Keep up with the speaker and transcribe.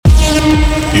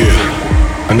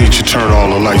Yeah, I need you to turn all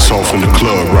the lights off in the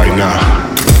club right now.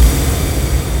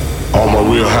 All my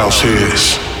real house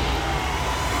heads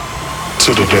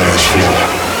to the dance floor.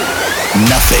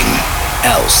 Nothing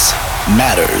else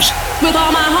matters. With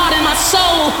all my heart and my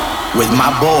soul. With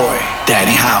my boy,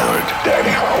 Danny Howard.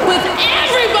 With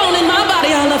every bone in my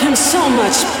body, I love him so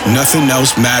much. Nothing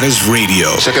Else Matters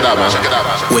Radio. Check it out, man. Check it out,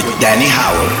 man. With Danny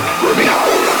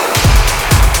Howard.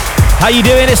 How you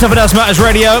doing? It's Nothing Else Matters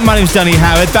Radio. My name's Danny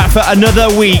Howard, back for another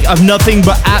week of nothing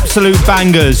but absolute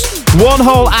bangers. One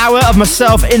whole hour of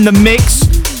myself in the mix,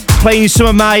 playing you some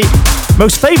of my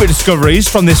most favourite discoveries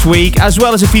from this week, as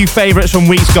well as a few favourites from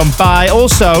weeks gone by.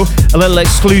 Also, a little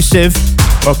exclusive,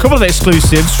 or a couple of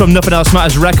exclusives from Nothing Else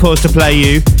Matters Records to play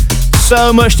you.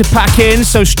 So much to pack in,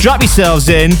 so strap yourselves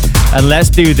in and let's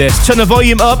do this. Turn the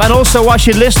volume up, and also whilst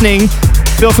you're listening,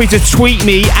 feel free to tweet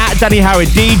me at Danny Howard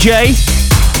DJ.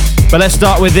 But let's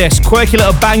start with this quirky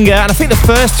little banger, and I think the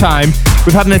first time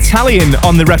we've had an Italian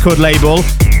on the record label.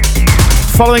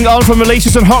 Following on from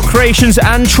releases on Hot Creations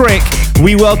and Trick,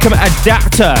 we welcome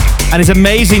Adapter and his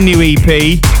amazing new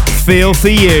EP, Feel For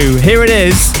You. Here it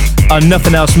is on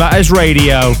Nothing Else Matters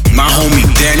Radio. My homie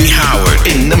Danny Howard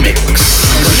in the mix.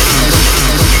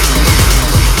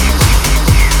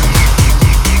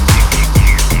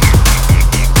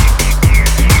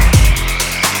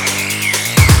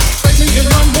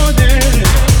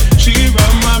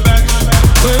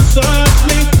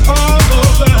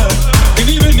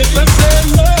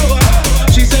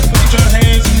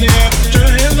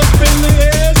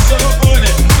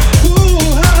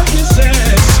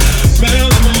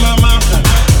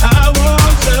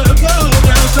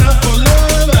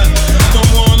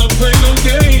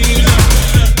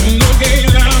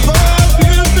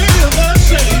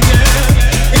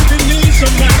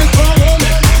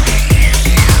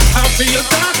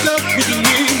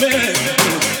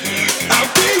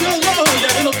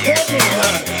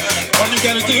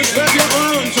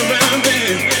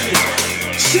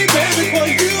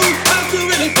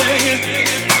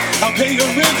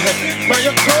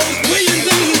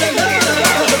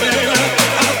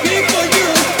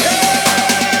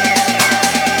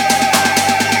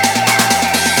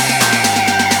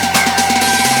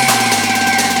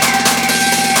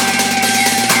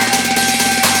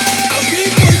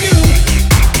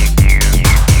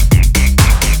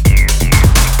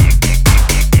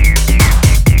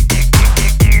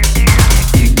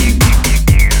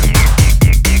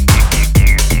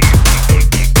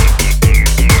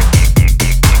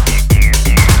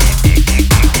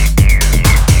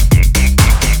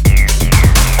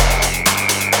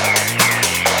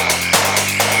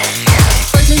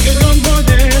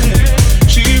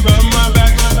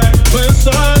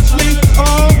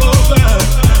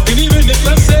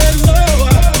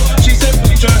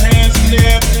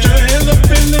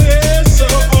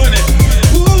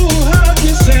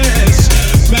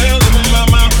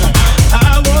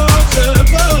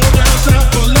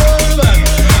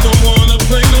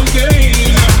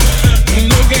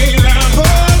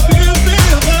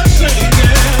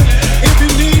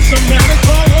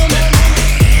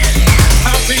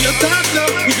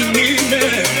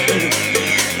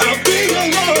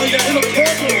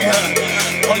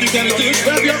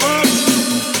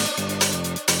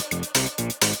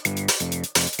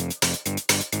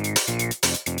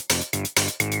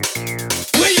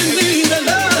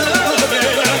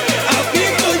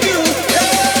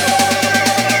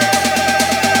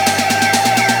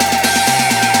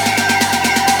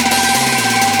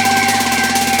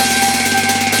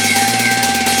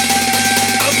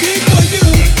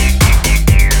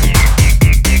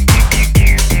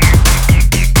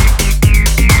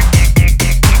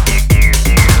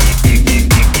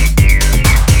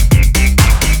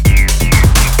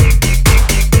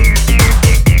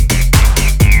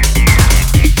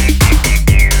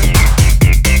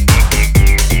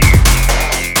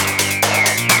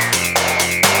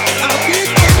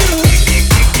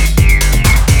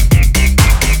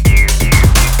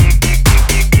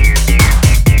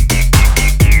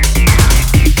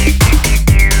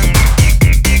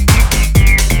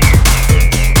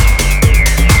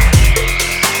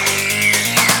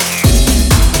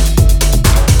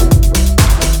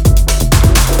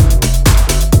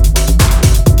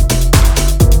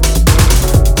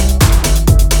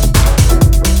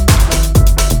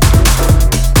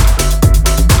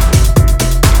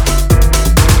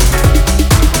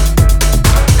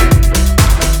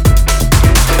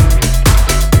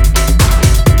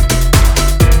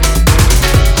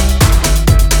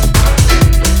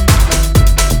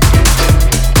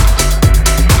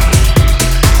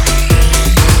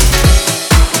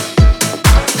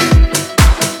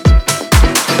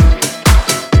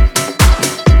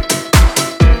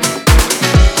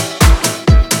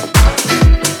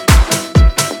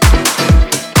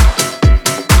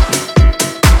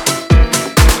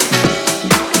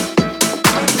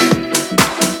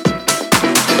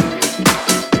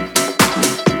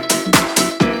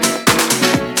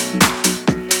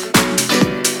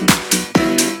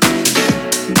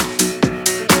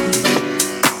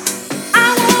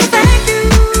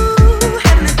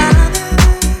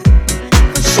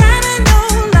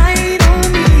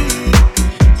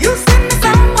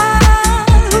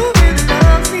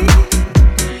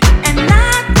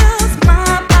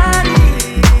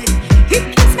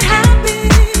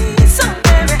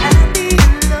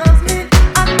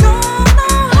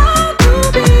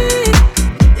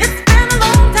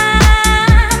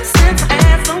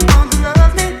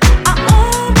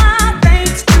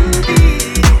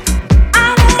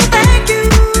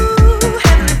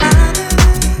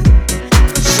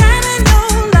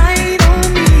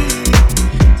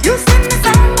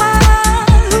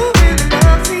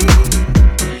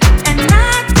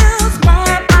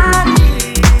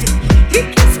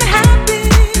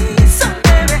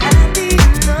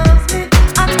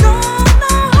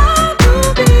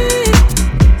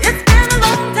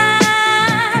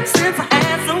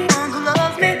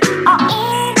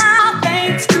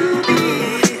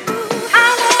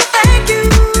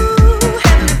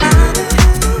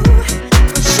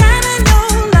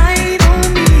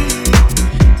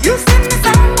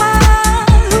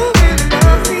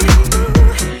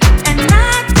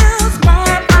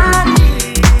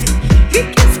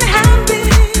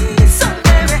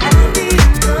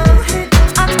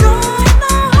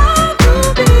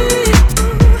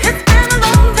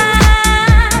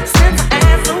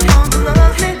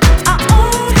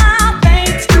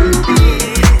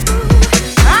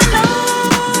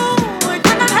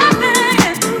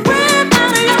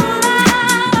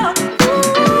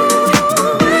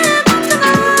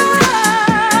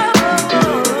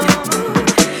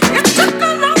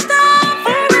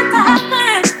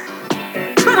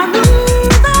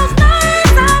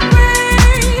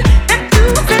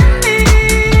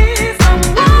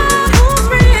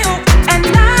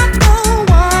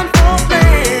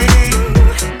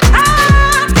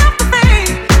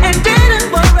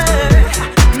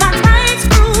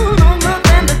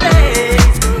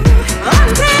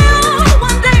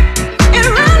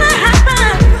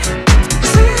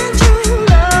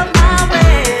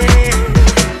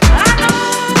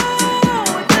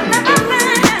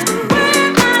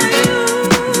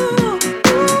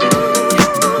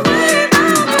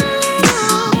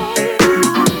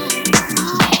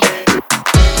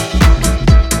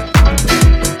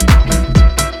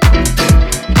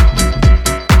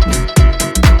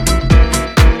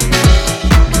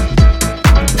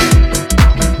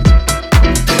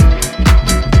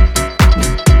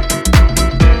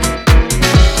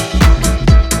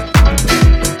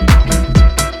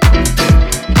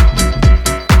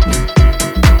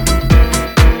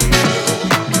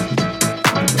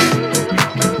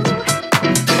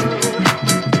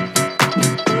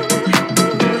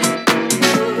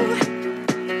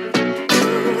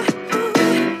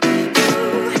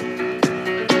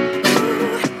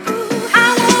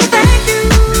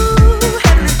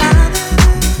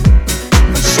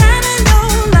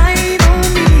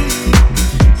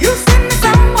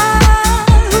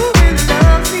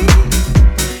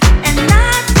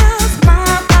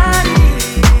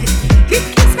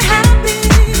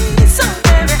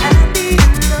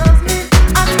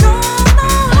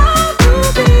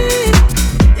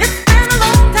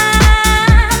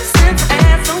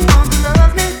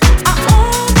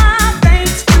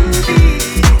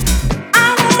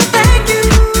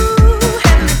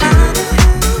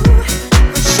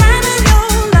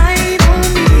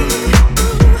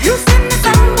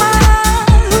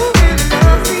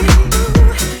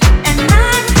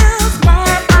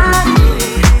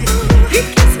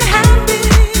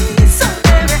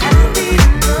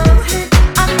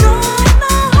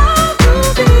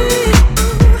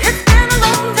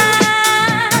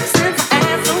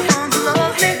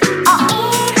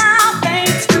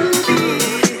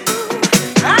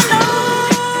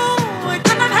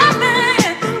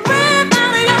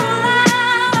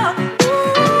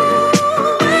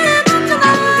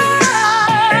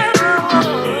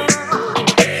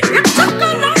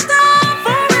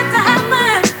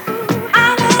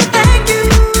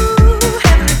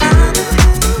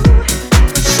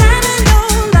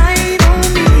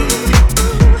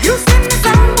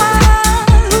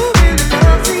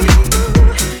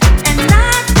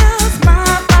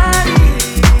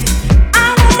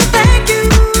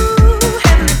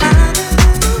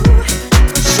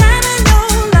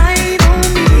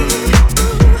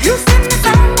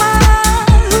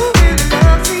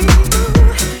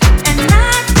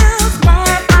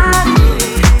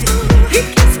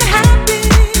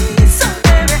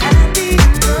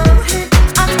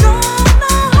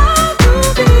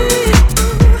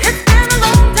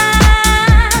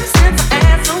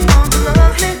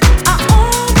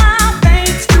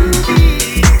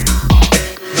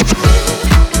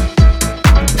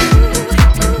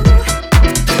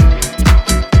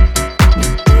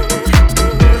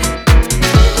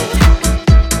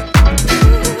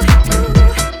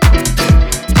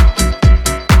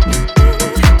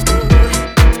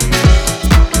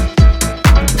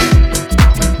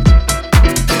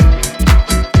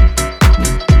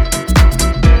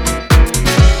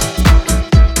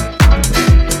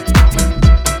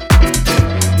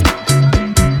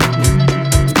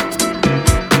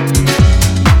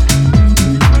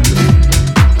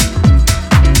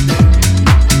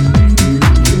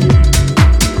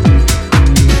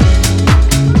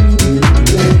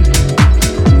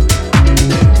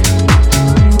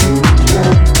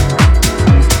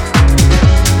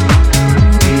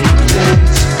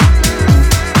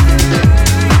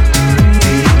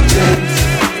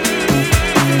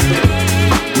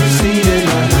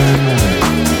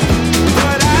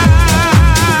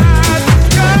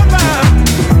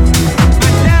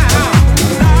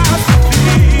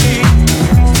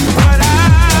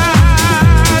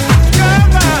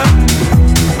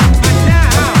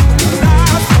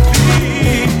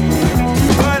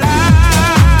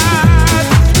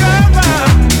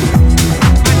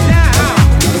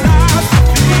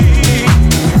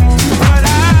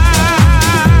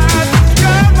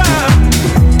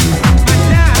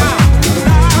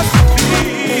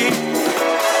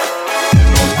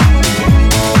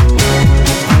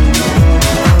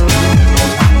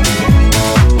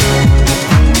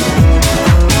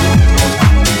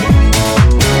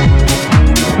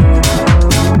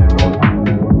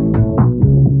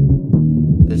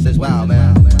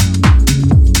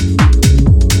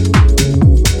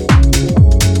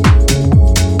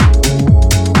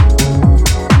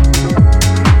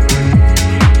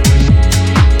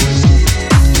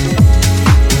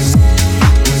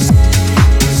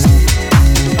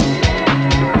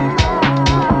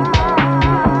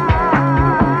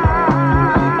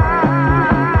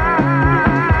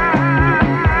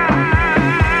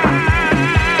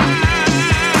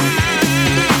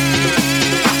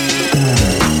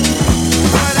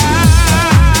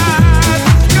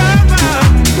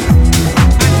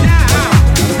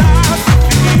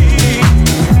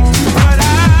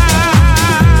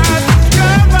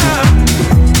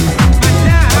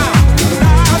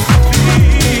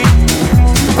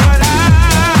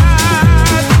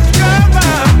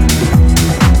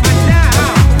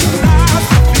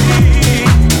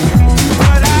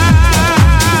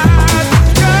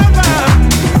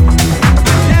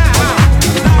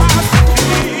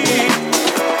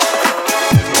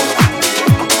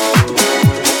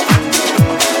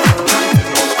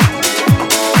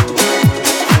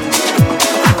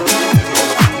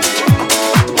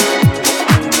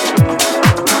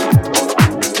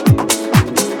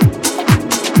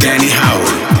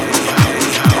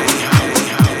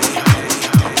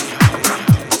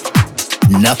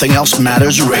 Nothing Else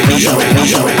Matters Radio.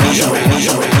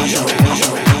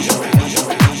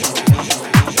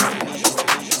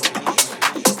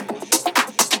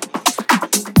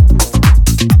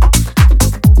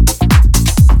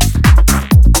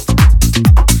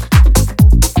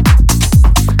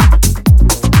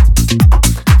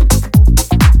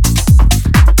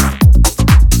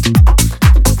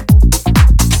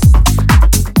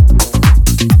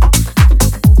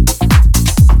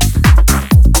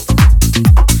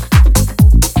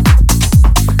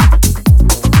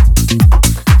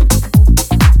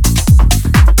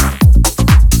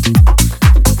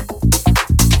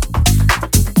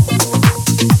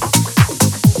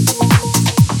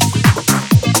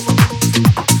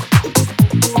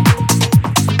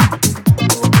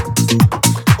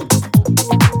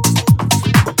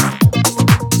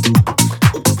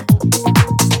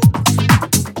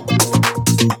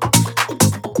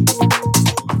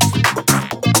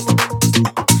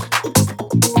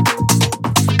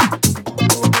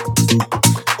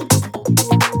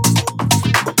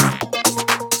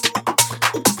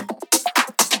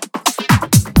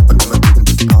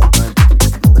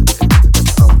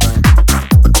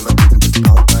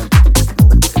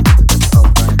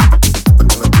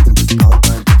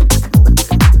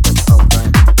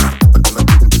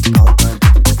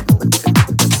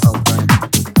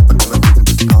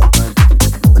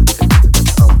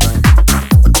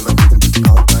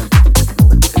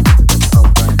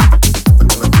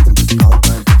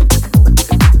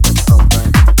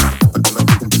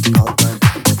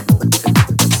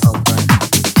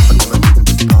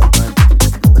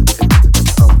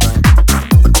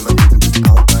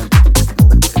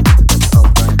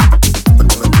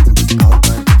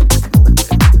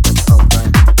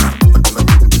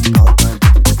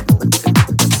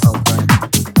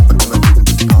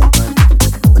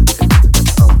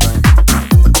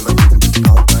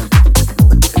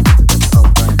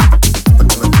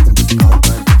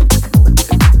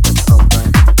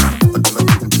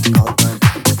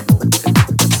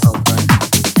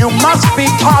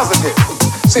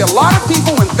 See, a lot of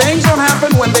people, when things don't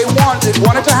happen when they want it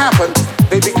to happen,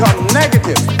 they become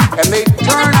negative, and they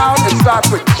turn out and start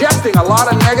projecting a lot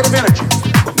of negative energy.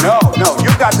 No,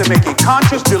 you've got to make a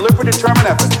conscious, deliberate, determined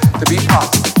effort to be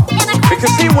positive.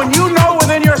 Because see, when you know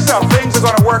within yourself things are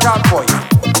going to work out for you,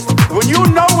 when you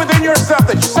know within yourself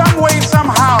that some way,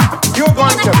 somehow, you're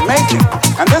going to make it,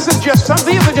 and these are just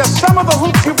some of the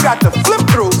hoops you've got to flip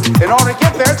through in order to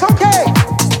get there, it's okay.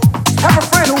 Have a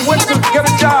friend who went to get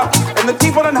a job and the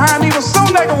people didn't hire me was so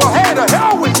negative. Well, hey, the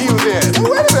hell with you then.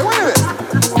 Wait a minute.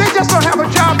 They just don't have a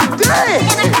job today.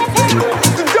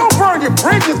 Don't burn your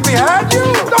bridges behind you.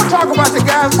 Don't talk about the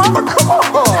guy's mama. Come on.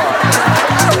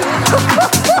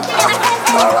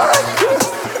 All right.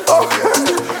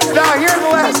 Okay. Now, here's the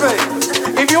last thing.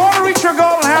 If you want to reach your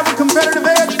goal and have a competitive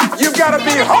edge, you've got to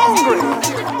be hungry.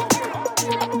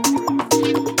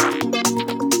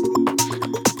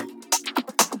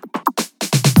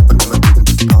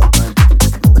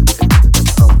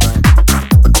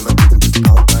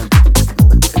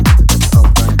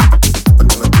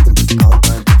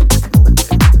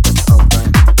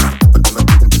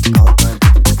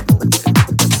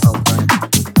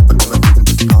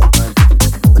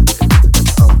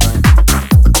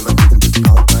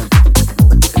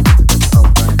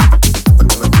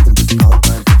 All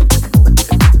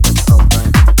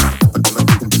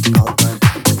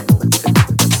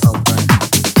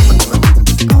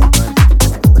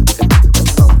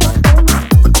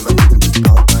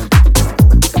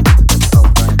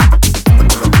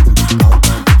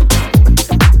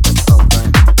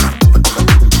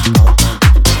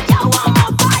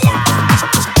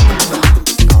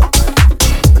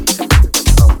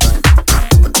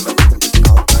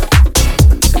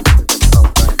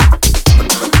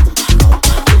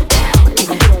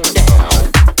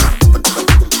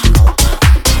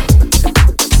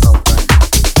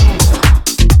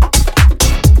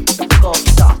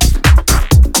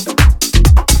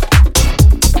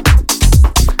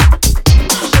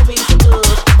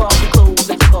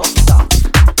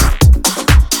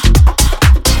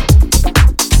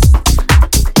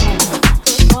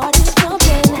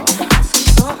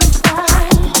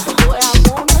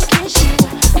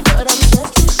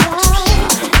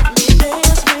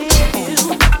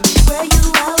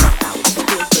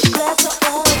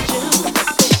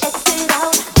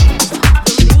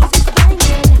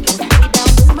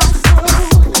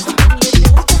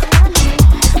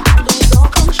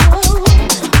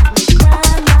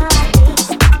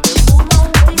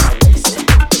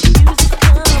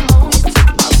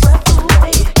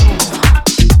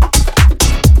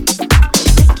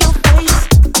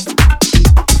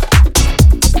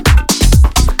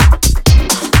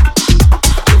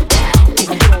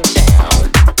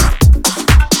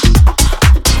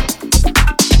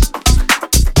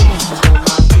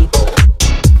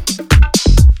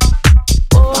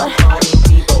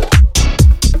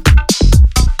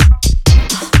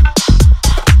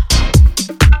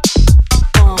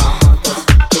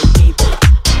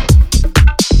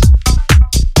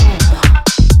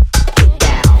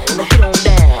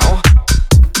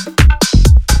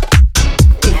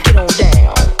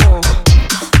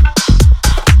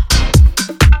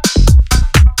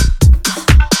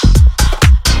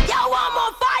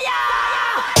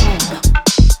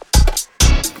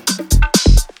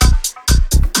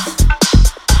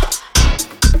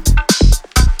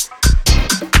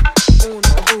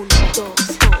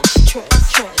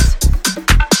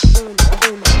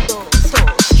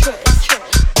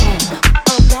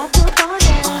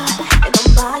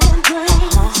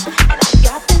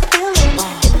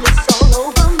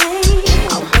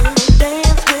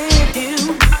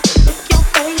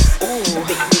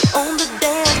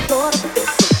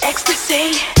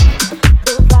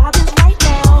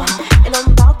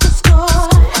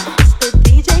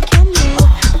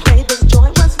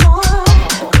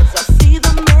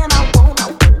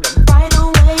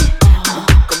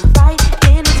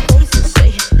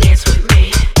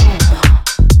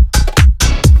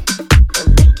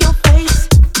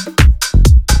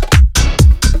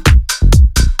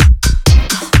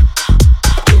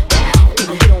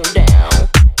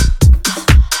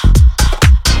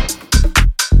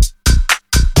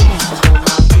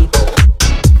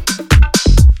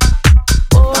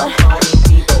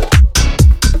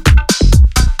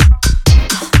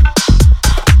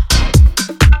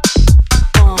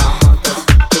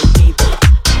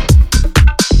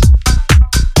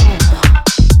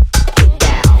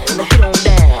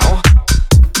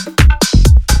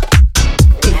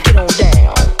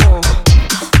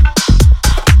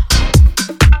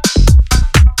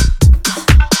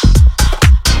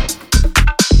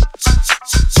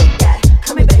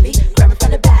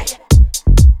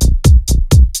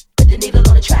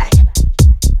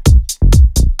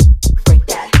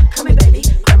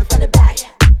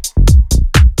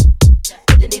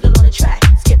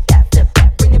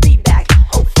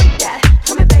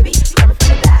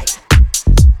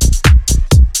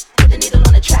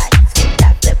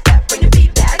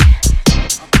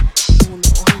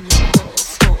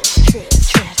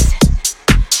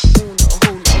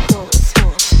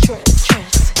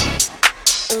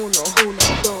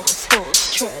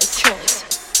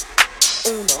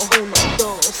Freaky,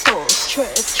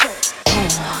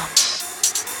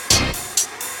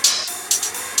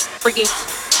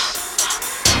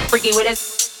 freaky with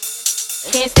his.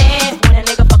 Can't stand when a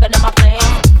nigga fucking up my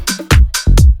plans.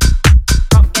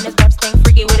 Drunk in his breath, stink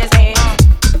freaky with his hands.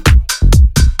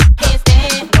 Can't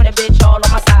stand when a bitch all on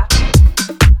my side,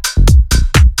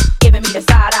 giving me the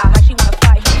side eye like she wanna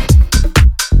fight.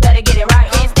 Better get it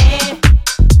right. Can't stand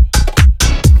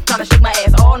tryna shake my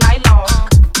ass all night long.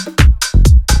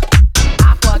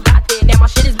 I forgot that now my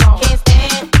shit is gone. Can't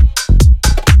stand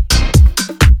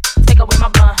take away my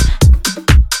blunt.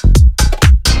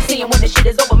 Seeing when the shit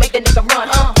is over, make the nigga run.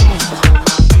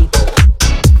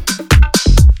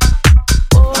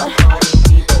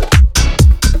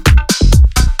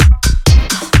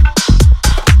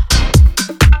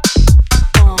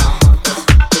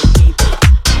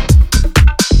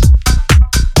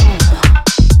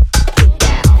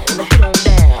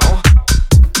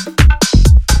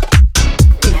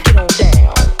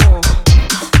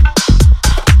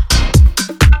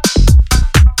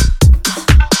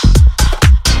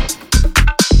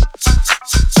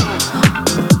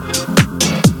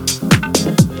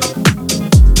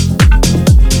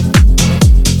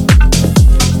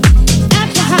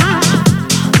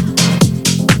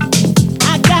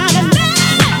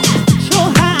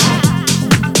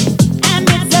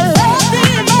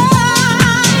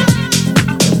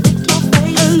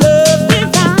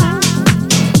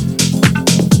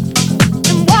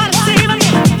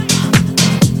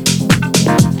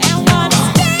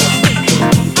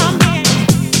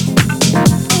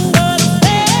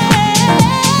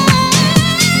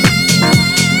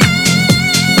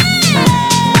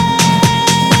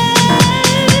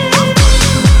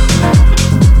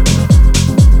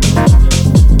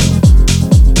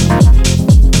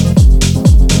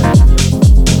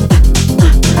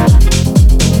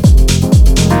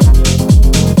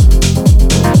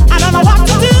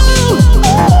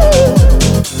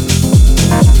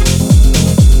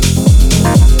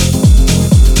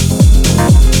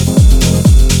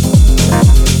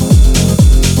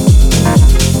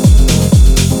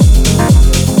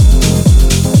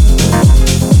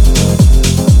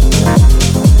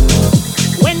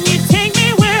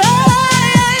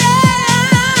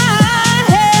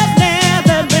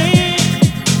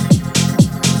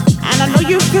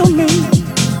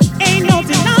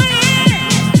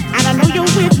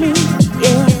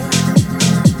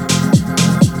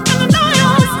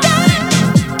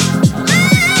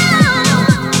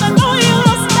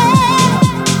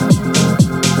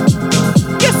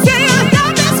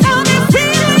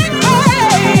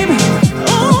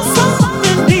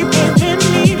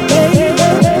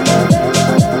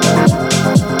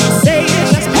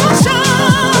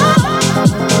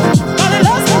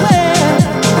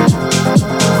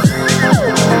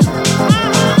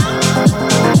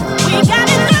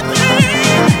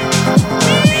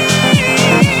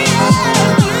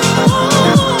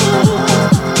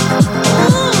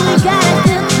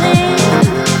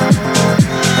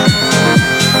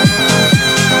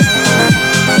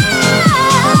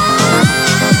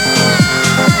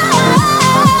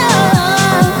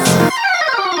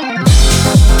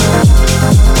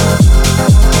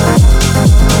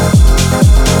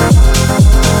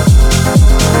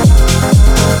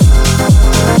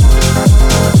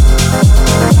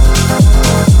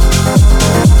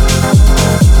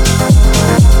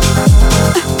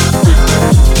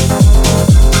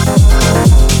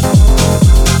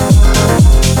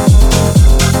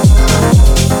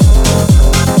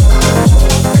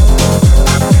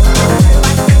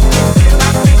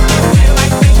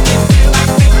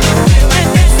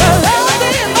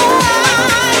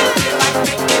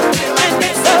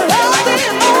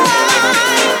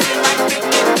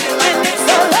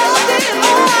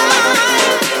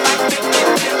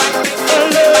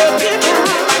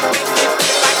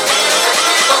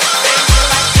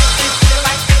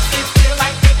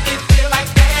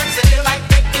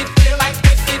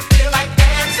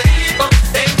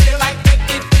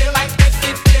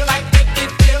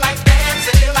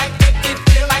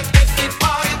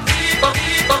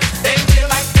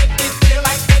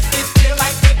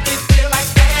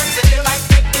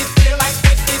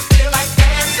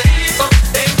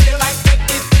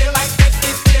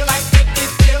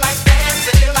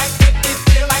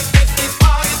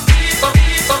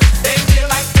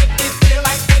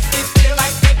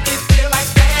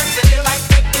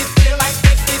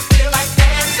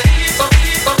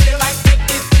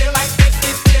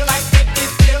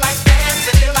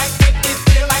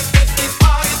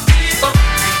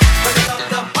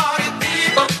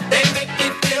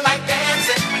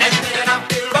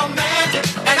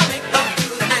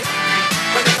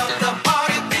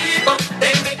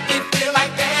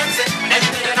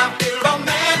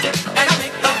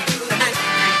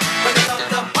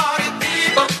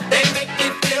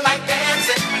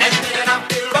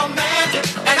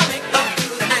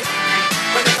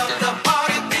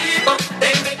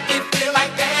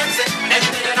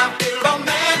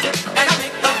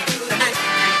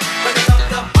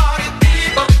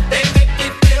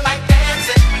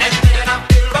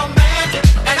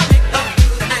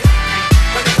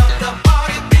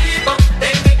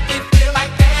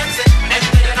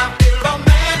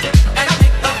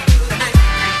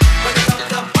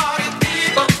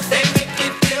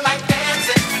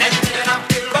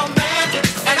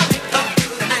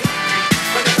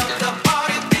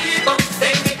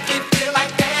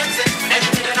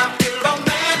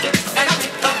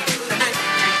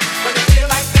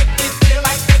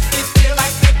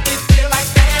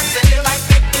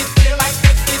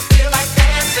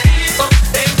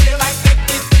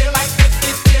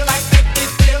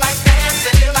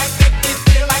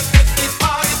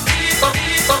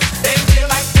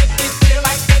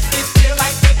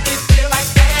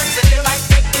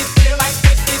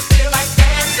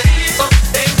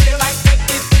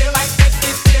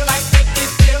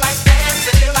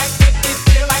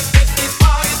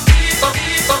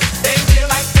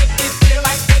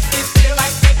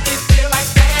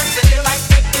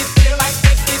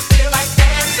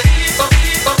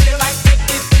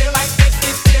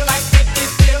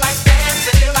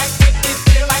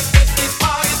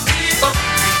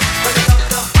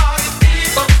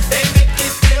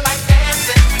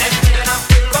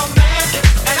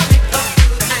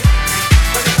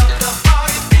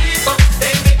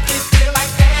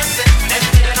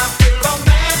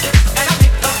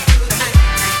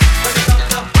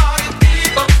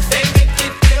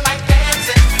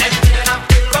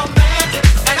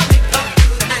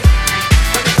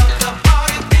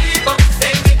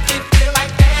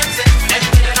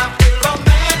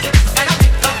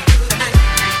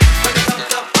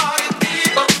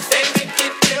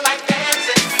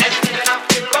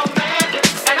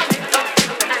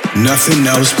 Nothing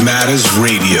Else Matters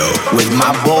Radio with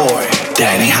my boy,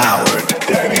 Danny Howard.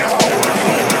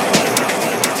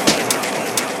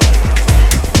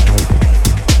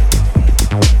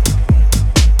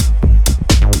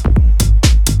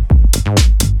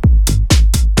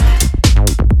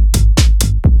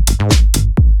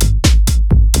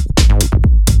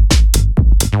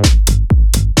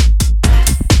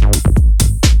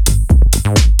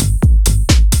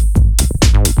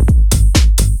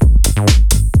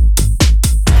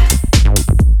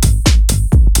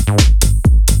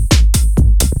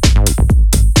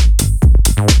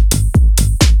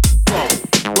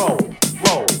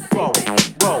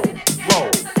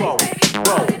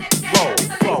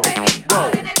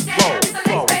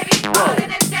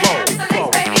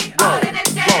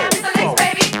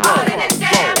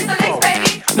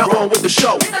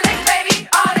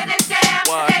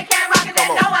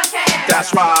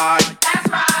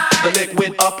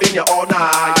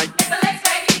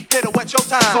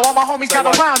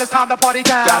 It's time to party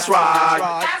down. That's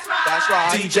right.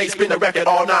 DJ spin the record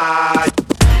all night.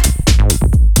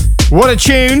 What a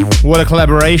tune, what a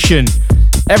collaboration.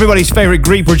 Everybody's favourite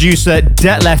Greek producer,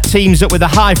 Detlef, teams up with the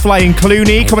high-flying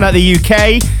Clooney coming out of the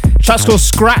UK. Track's called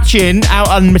Scratchin', out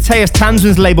on Matthias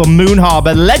Tanzman's label Moon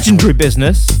Harbour. Legendary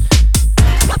business.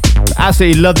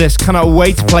 Absolutely love this. Cannot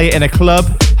wait to play it in a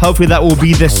club. Hopefully that will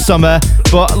be this summer.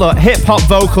 But look, hip-hop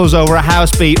vocals over a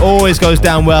house beat always goes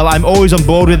down well. I'm always on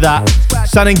board with that.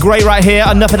 Sounding great right here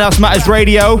on Nothing Else Matters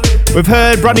Radio. We've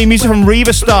heard brand new music from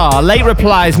Reva Star, Late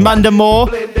Replies, Manda Moore.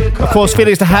 Of course,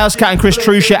 Felix the Housecat and Chris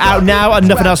Trusha out now on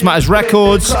Nothing Else Matters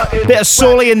Records. Bit of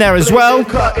Sully in there as well.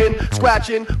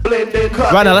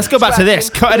 Right now, let's go back to this.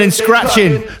 Cutting and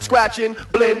scratching.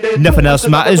 Nothing Else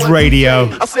Matters Radio.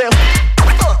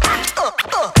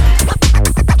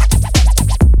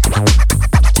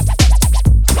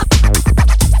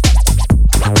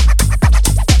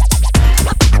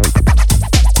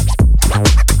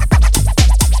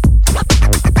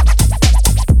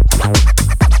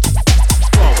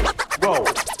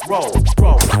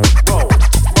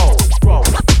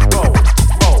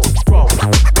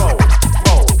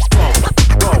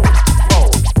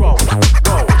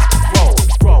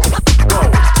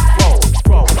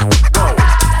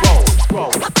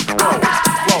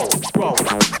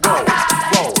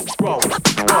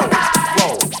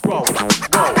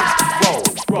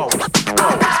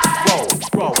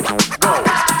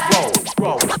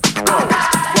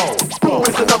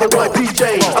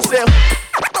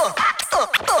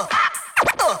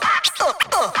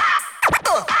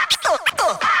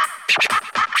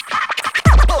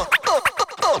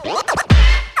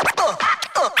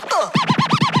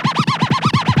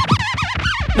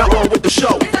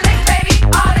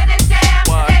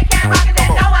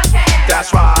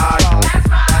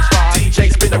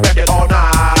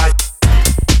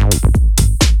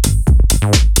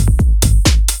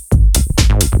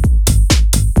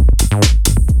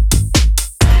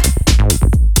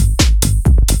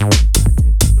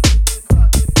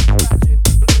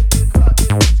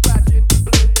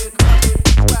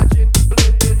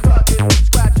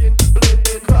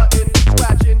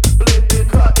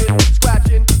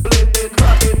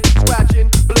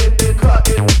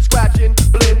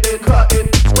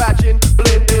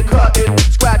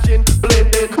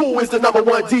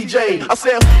 DJ. I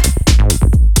said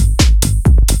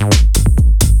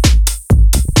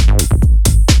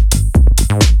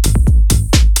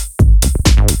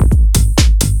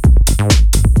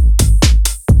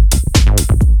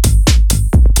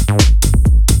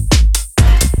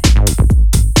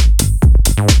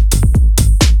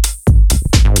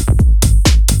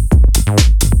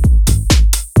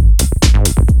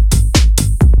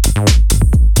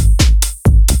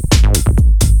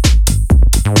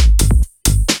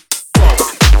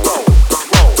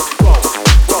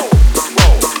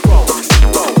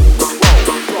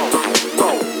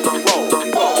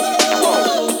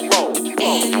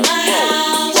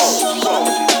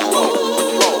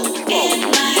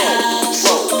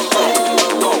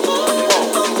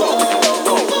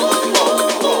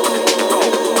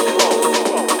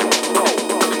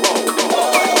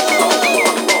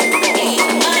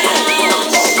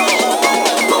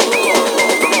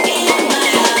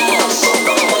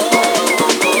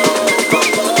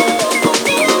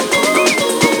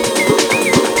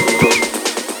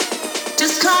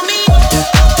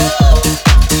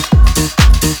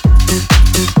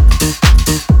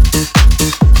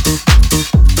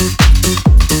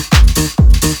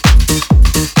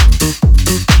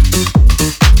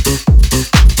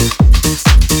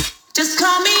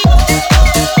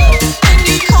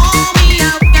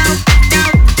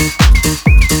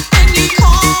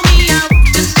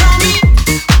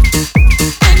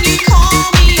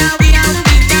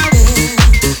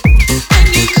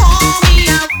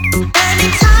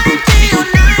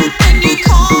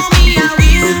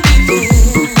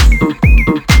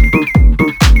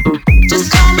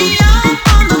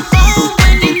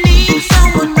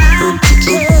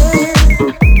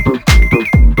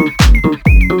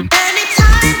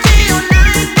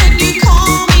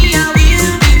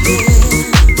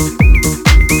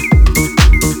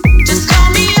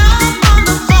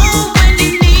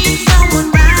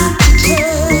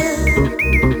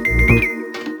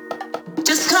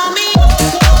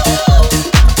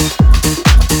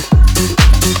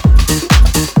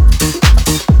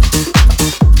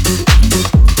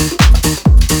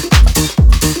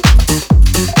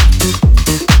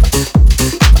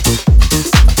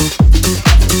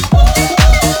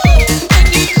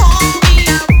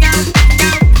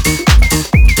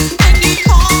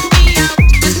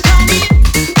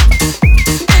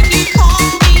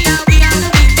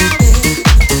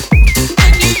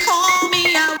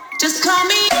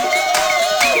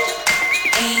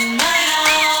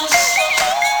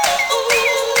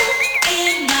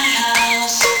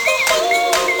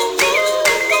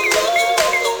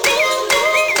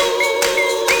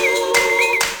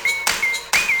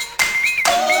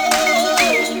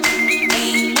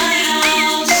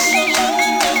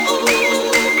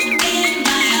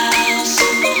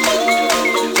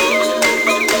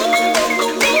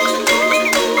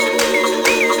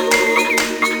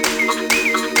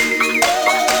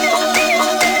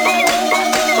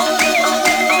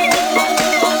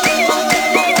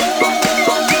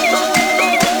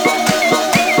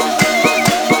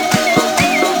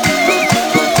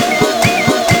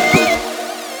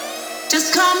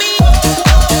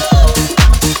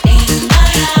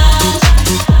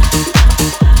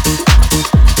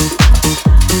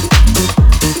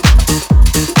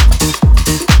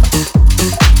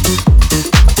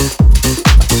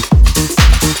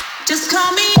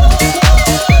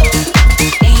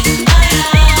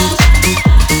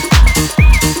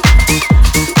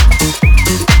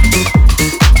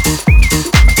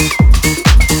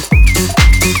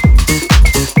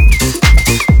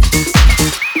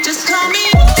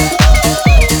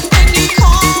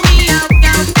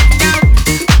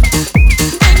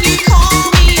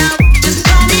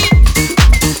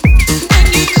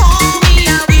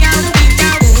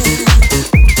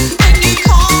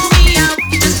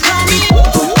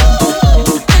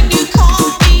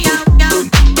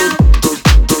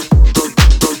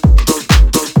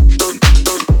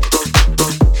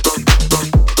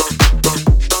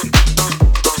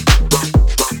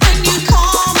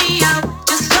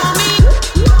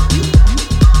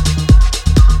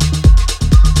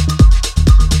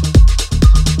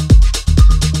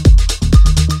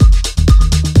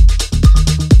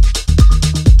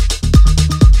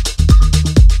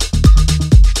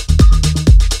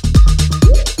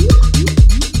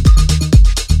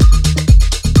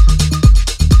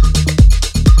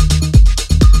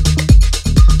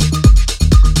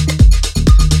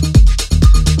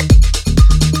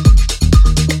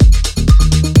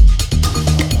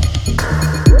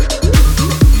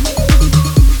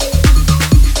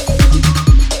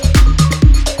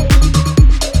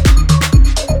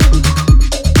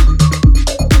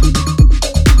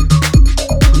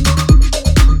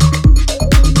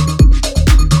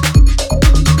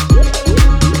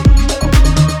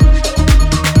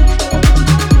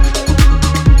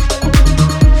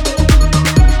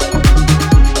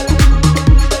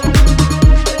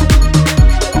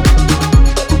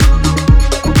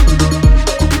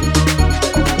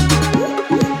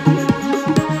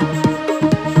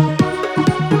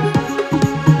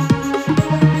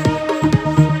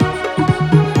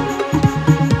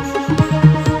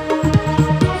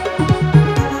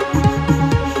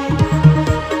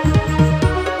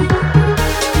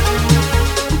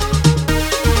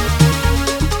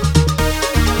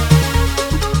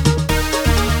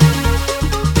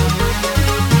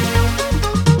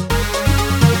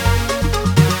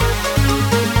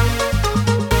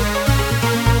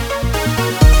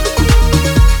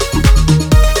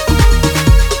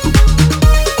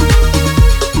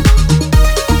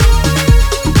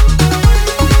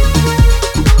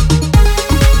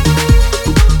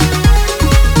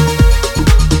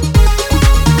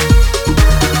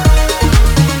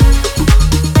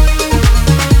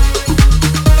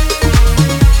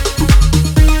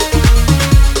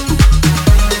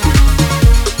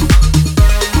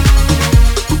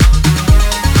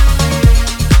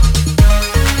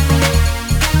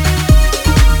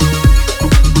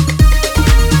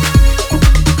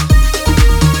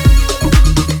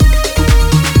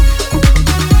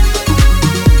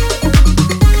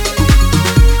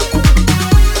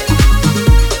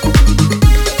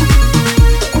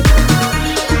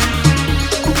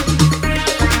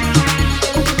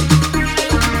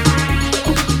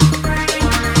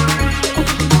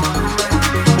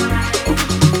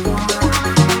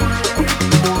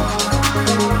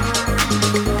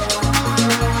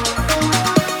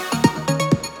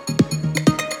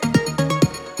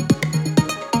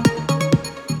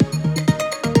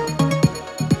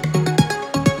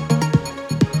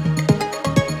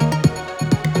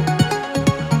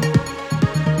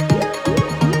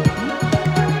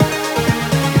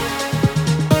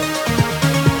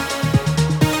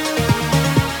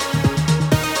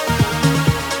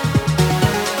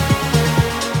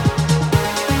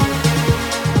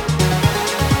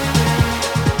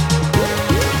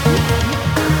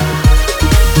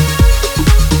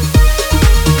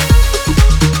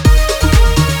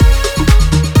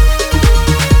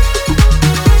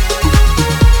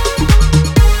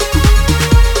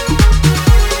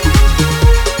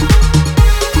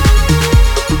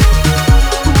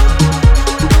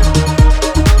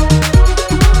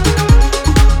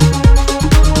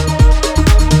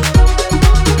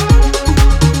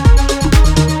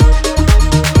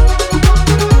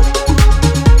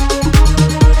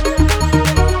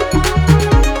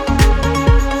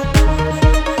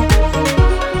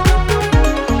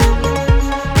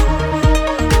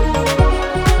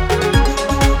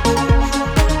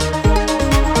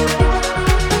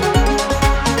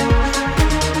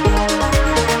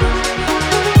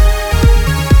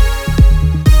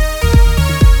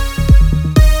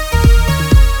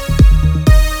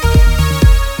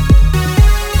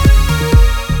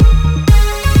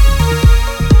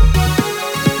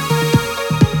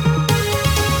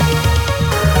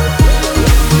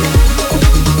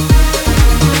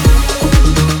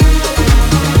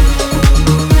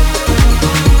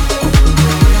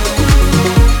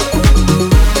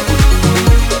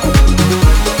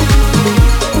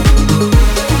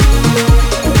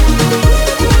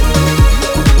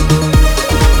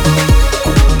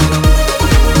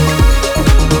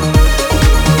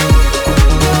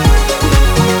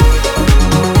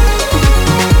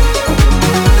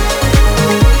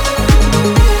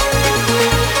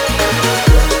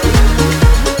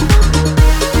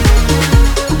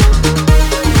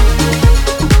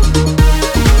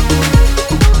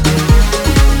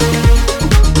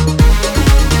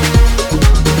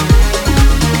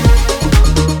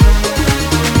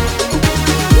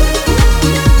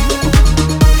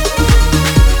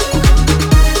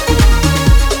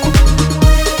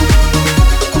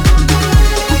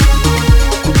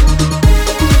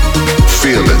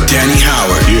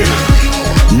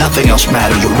Nothing Else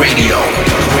Matters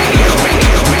Radio.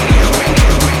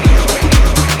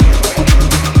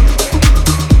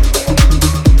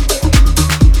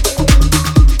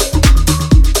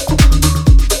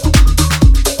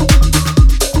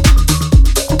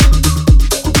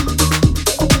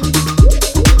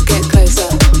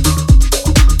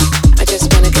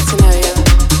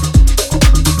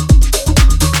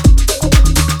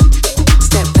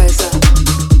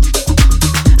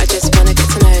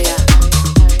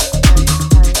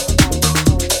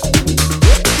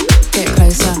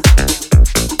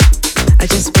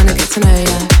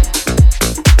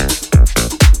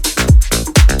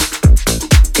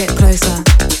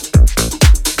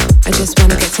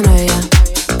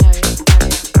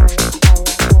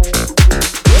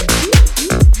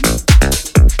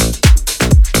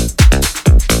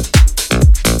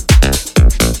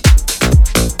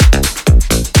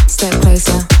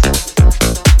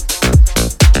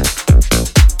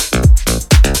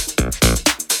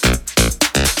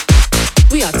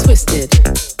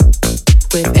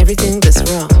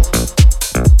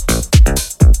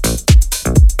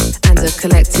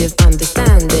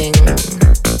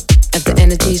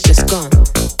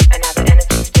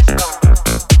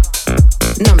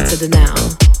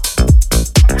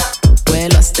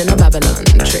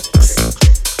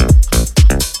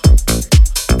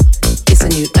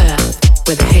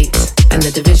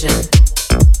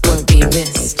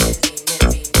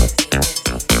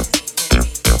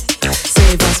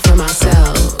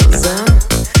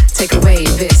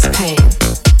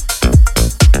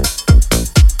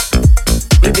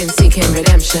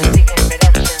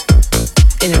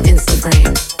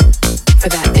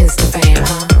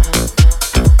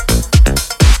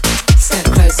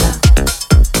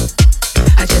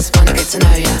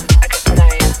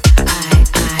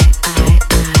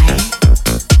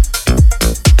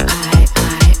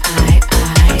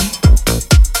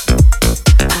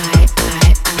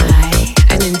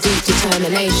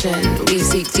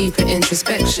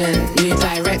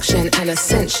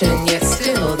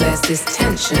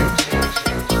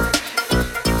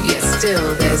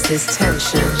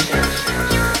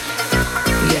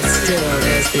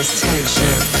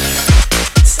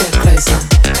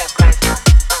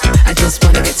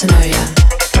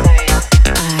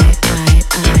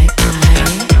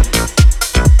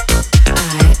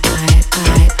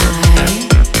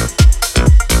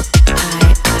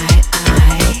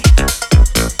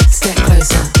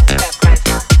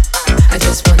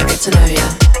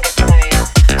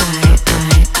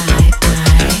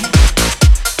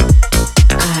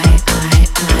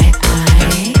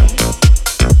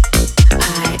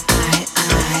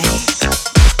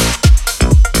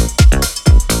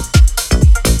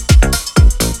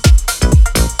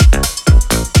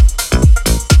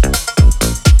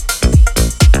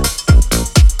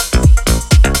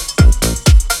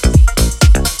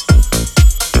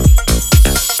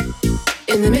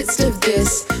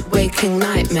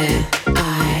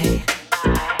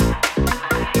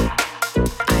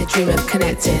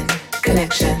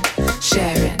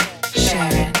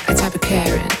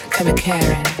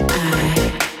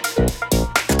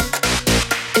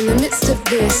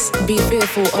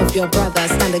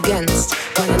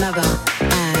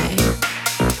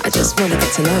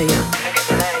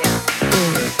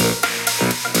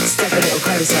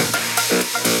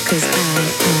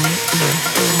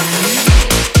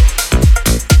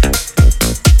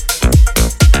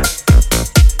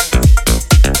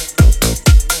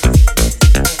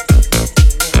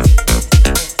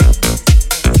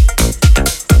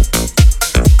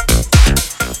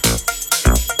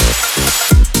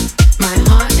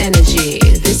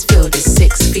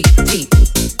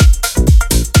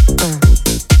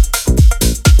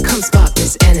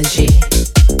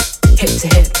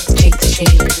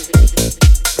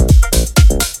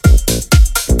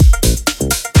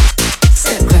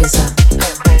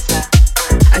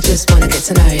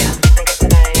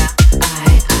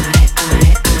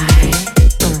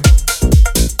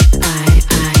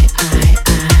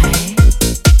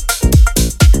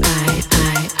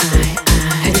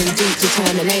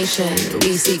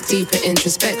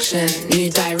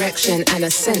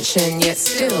 Ascension, yet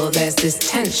still there's this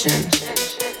tension.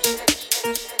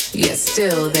 Yet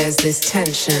still there's this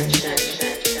tension.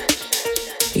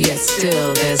 Yet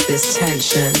still there's this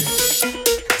tension.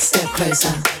 Step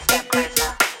closer.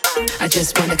 I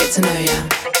just wanna get to know ya.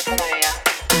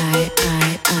 I.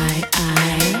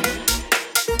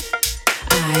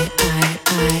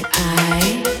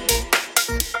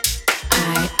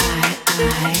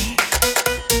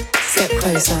 Step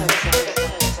closer.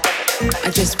 I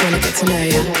just wanna get to know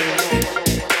you.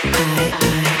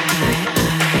 I.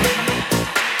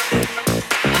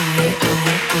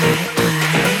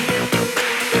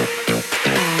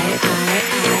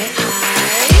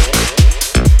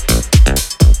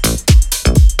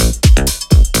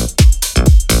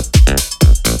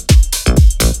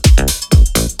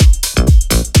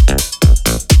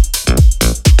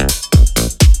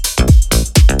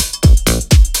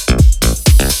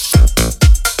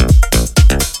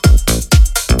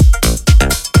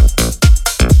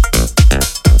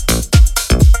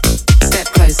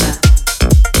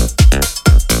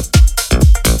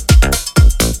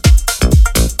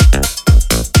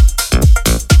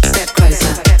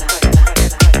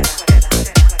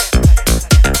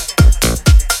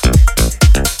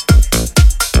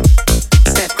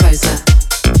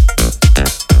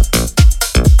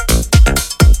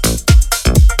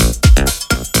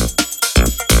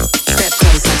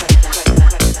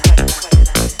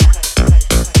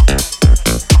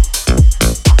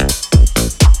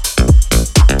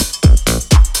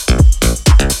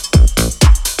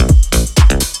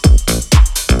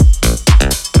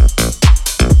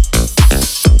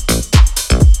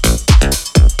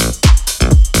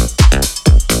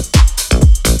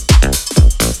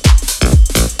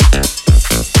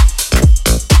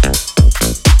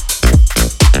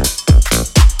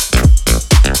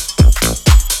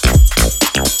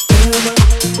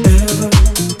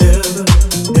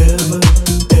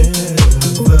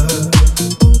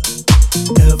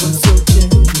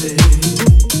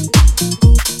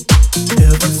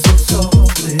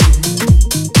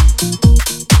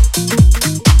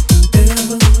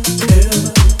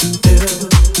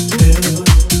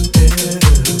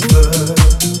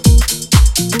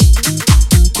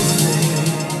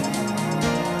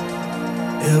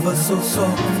 so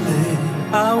softly.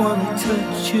 I wanna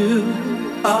touch you.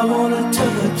 I wanna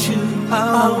touch you.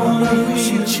 I wanna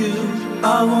reach you.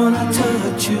 I wanna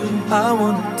touch you. I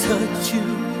wanna touch you.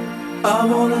 I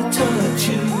wanna touch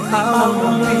you. I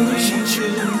wanna reach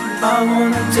you. I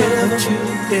wanna touch you.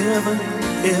 Ever,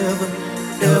 ever,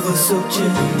 ever so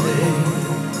gently.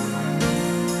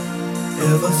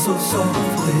 Ever so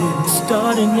softly.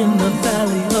 Starting in the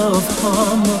valley of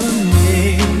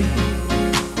harmony,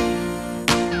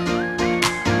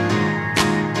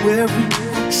 where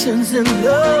reactions and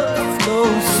love flow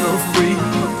so free.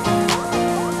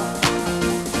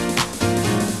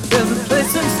 There's a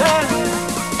place inside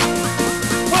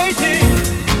waiting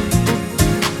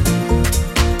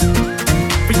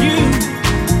for you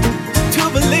to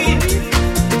believe.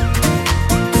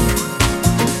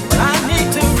 But I need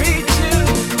to reach you.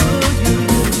 You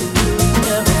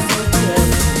never forget.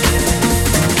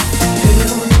 You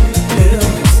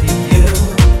see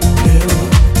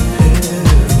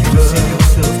you see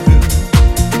yourself through.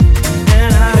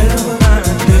 And I know my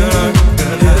girl,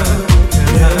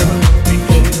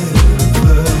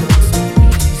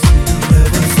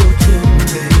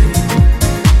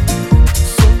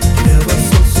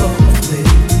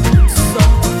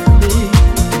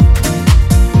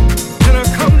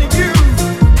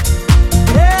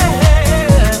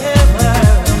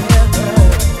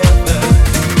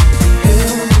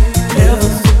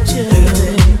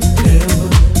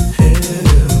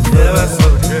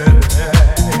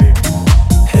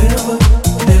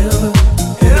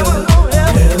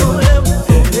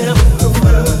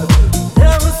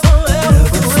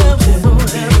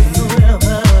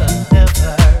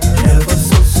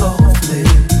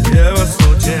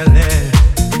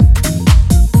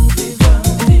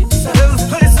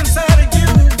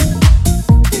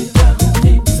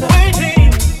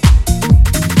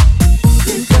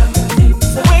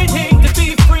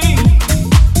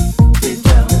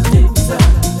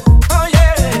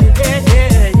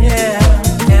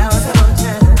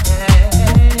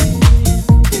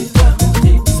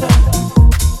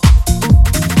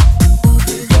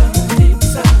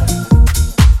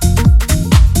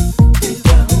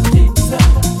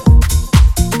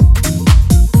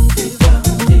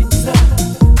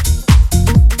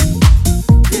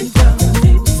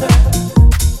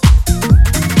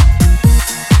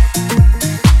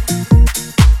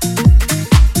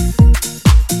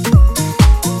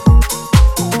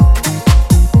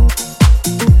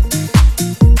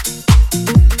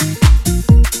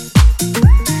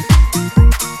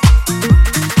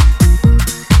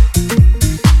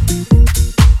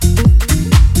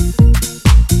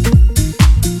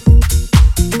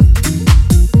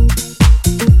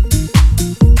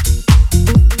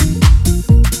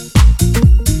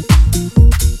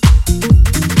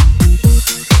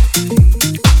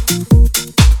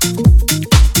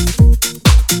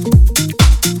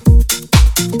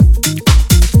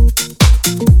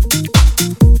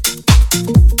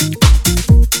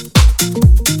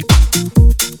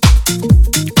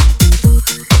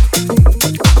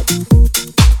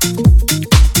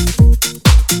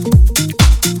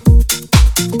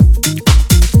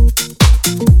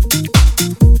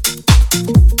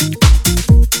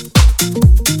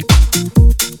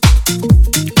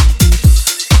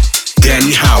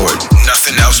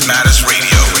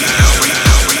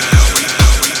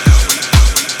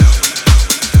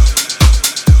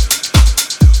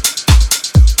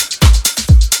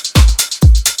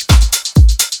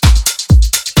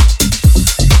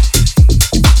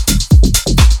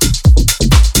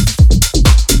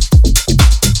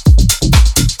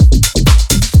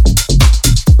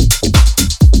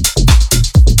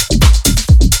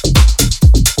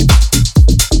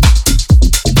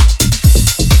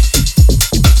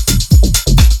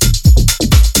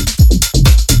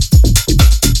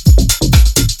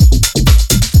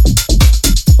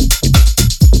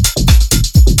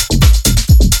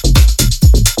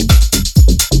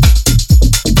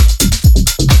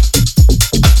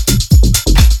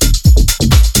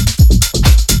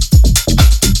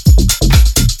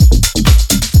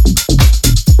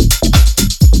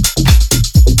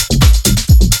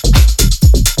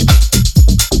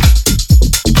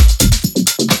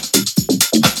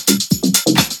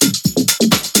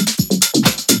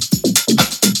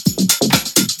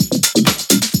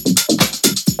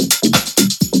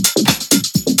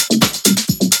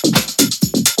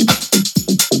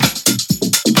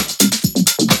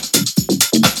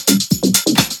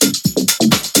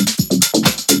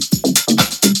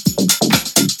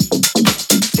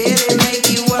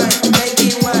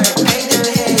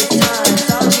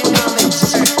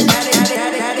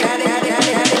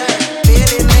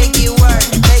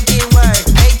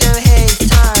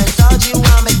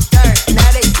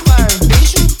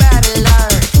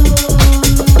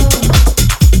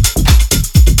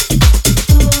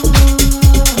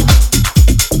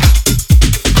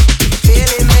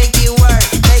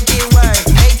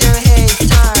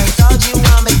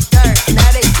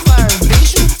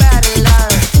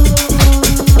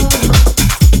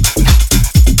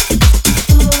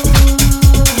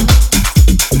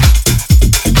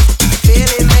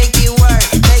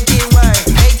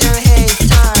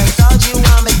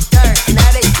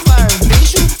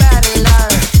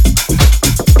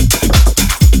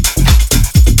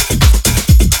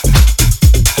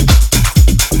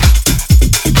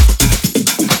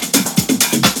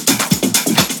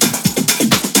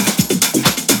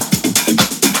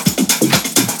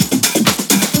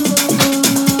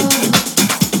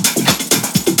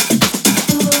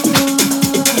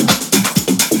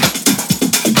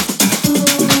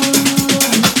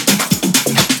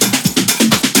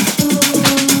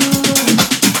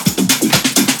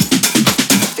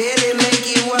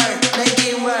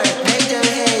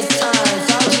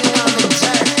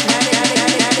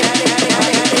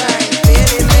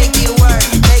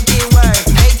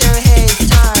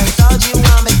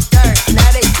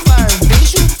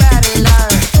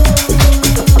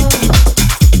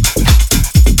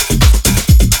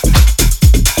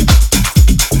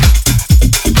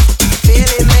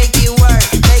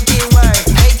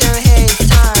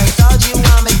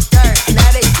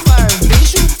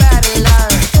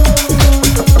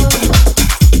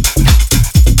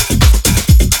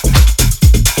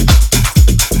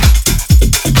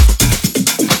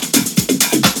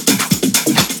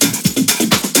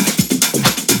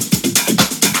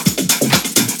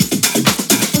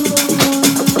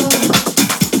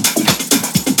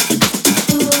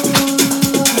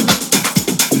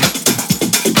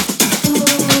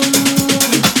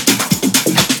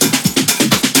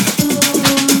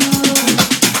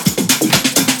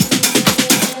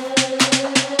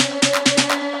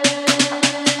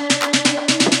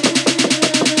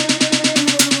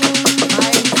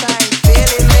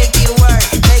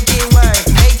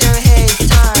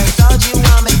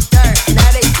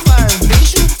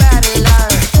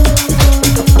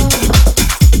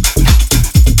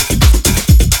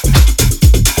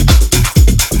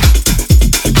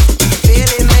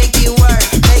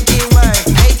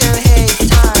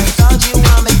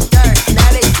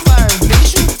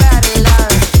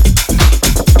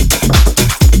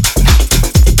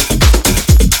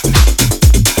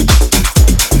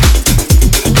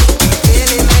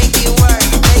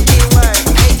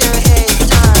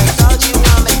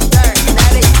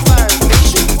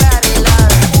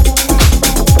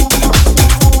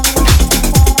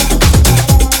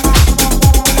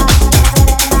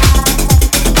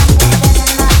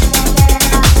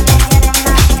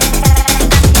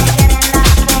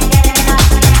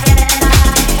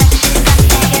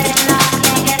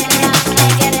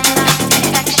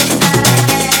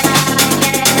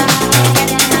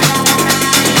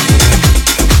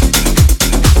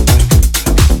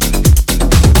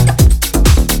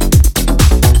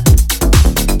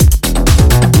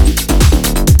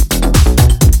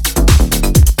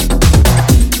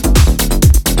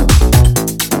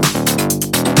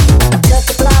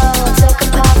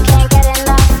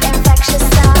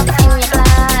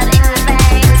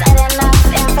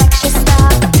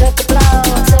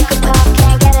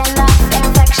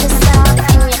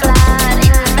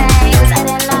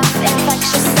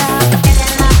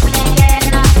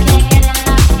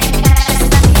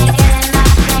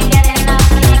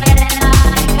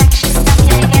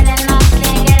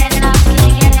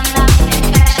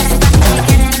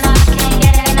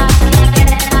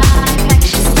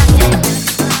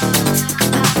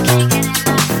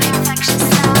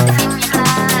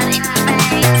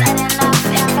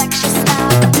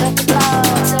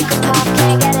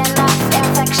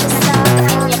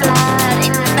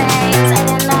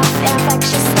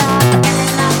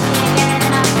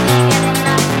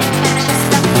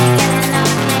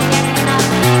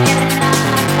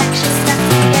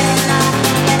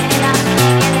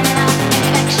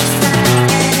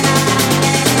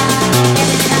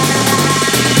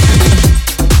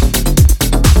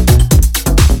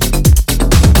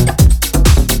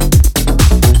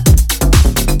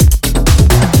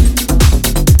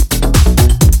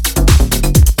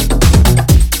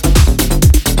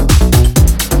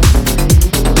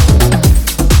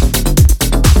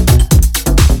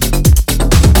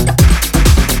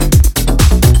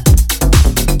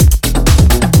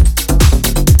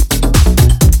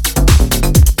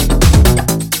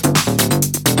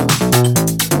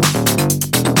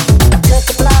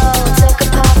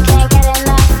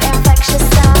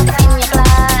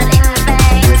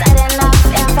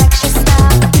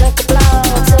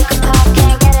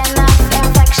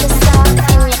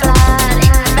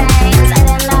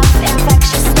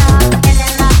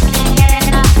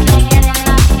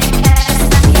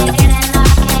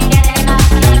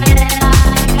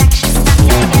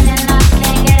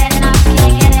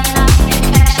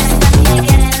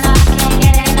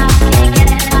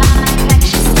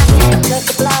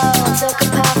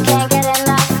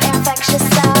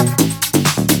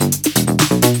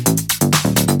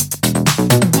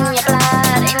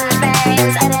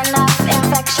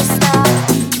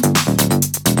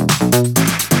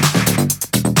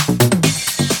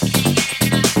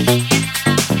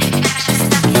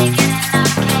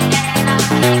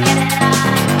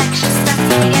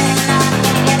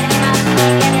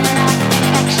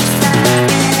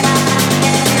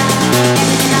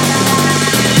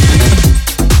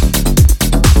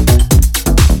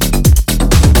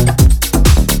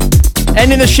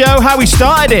 Ending the show how we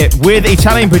started it, with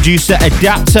Italian producer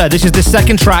Adapter. This is the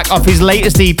second track off his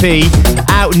latest EP,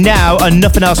 out now on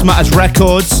Nothing Else Matters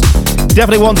Records.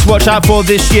 Definitely one to watch out for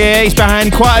this year. He's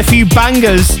behind quite a few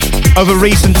bangers over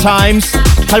recent times.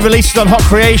 Had releases on Hot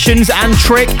Creations and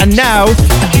Trick, and now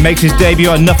makes his debut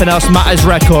on Nothing Else Matters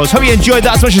Records. Hope you enjoyed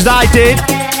that as much as I did.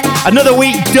 Another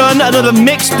week done, another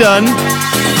mix done.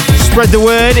 Spread the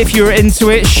word if you're into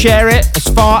it. Share it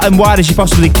as far and wide as you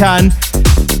possibly can.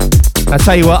 I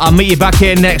tell you what, I'll meet you back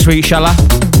here next week, shall I?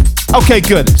 Okay,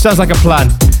 good. Sounds like a plan.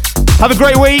 Have a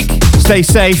great week. Stay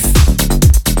safe.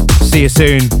 See you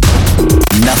soon.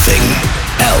 Nothing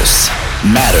else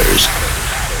matters.